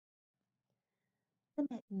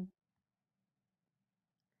The Mitten.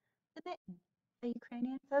 The Mitten, a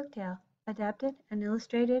Ukrainian folktale, adapted and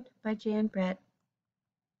illustrated by Jan Brett.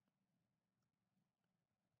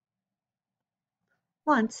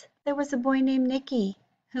 Once there was a boy named Nicky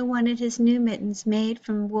who wanted his new mittens made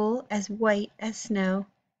from wool as white as snow.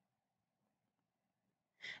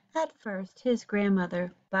 At first his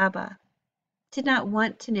grandmother, Baba, did not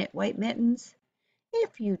want to knit white mittens.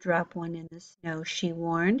 "If you drop one in the snow," she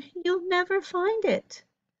warned, "you'll never find it."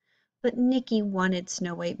 But Nicky wanted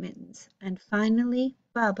snow-white mittens, and finally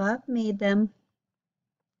Baba made them.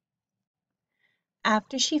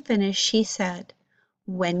 After she finished, she said,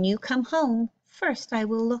 "When you come home, first I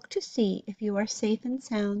will look to see if you are safe and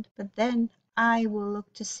sound, but then I will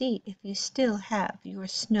look to see if you still have your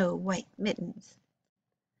snow-white mittens."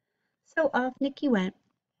 So off Nicky went,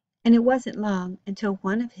 and it wasn't long until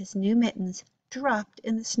one of his new mittens dropped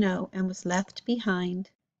in the snow and was left behind.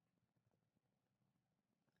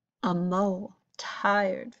 A mole,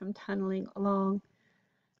 tired from tunneling along,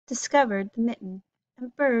 discovered the mitten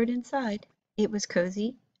and burrowed inside. It was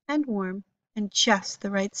cozy and warm and just the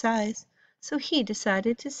right size, so he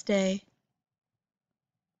decided to stay.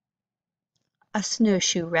 A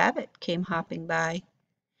snowshoe rabbit came hopping by.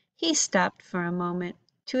 He stopped for a moment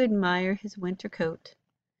to admire his winter coat.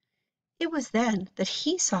 It was then that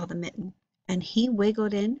he saw the mitten, and he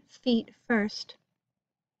wiggled in feet first.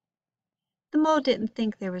 The mole didn't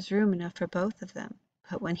think there was room enough for both of them,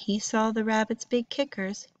 but when he saw the rabbit's big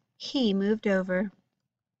kickers, he moved over.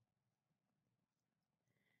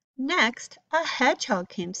 Next, a hedgehog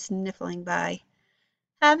came sniffling by.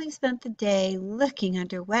 Having spent the day looking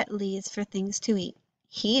under wet leaves for things to eat,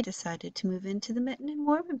 he decided to move into the mitten and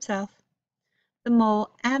warm himself. The mole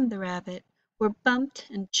and the rabbit were bumped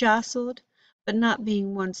and jostled, but not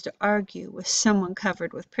being ones to argue with someone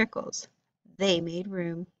covered with prickles, they made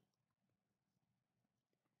room.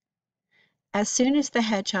 As soon as the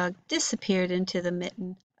hedgehog disappeared into the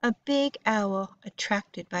mitten, a big owl,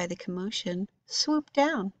 attracted by the commotion, swooped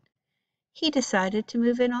down. He decided to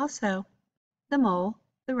move in also. The mole,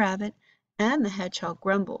 the rabbit, and the hedgehog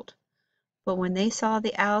grumbled, but when they saw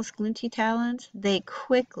the owl's glinty talons, they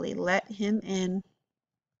quickly let him in.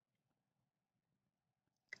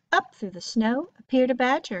 Up through the snow appeared a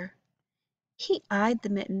badger. He eyed the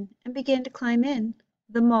mitten and began to climb in.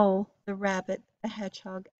 The mole, the rabbit, the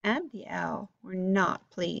hedgehog, and the owl were not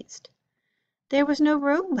pleased. There was no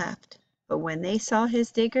room left, but when they saw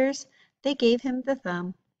his diggers, they gave him the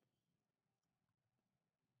thumb.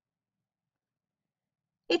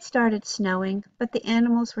 It started snowing, but the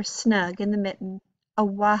animals were snug in the mitten. A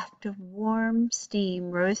waft of warm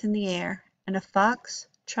steam rose in the air, and a fox,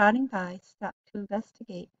 trotting by, stopped to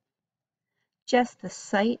investigate. Just the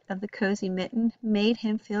sight of the cozy mitten made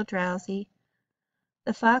him feel drowsy.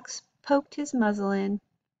 The fox poked his muzzle in.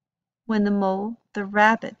 When the mole, the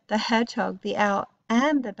rabbit, the hedgehog, the owl,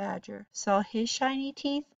 and the badger saw his shiny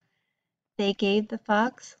teeth, they gave the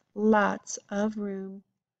fox lots of room.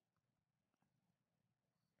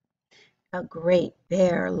 A great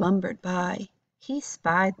bear lumbered by. He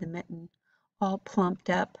spied the mitten, all plumped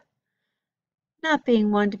up. Not being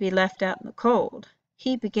one to be left out in the cold,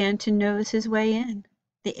 he began to nose his way in.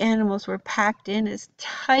 The animals were packed in as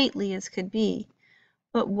tightly as could be,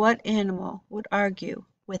 but what animal would argue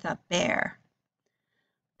with a bear?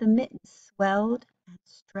 The mitten swelled and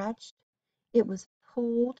stretched. It was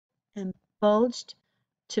pulled and bulged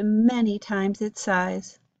to many times its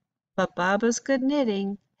size, but Baba's good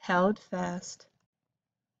knitting held fast.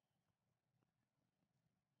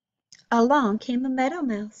 Along came a meadow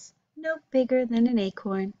mouse, no bigger than an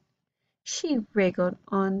acorn. She wriggled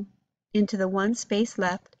on into the one space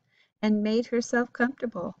left and made herself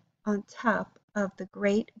comfortable on top of the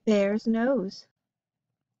great bear's nose.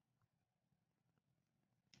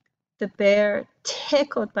 The bear,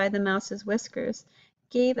 tickled by the mouse's whiskers,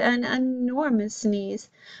 gave an enormous sneeze.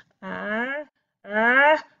 "Ah,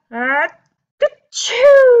 ah, ah,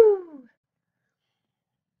 ka-choo!"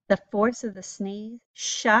 The force of the sneeze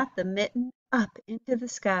shot the mitten up into the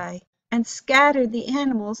sky and scattered the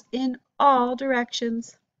animals in all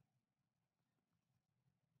directions.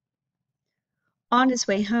 On his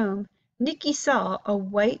way home, Nicky saw a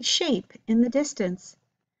white shape in the distance.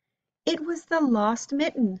 It was the lost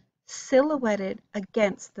mitten, silhouetted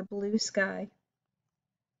against the blue sky.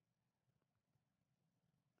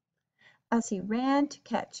 As he ran to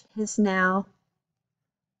catch his now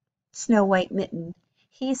snow-white mitten,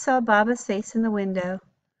 he saw Baba's face in the window.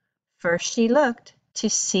 First she looked to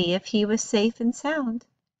see if he was safe and sound,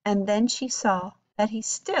 and then she saw that he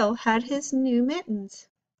still had his new mittens.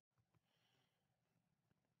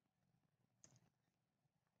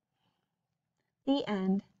 The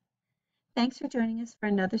end. Thanks for joining us for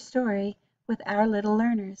another story with our little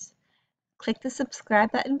learners. Click the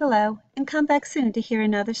subscribe button below and come back soon to hear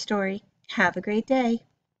another story. Have a great day.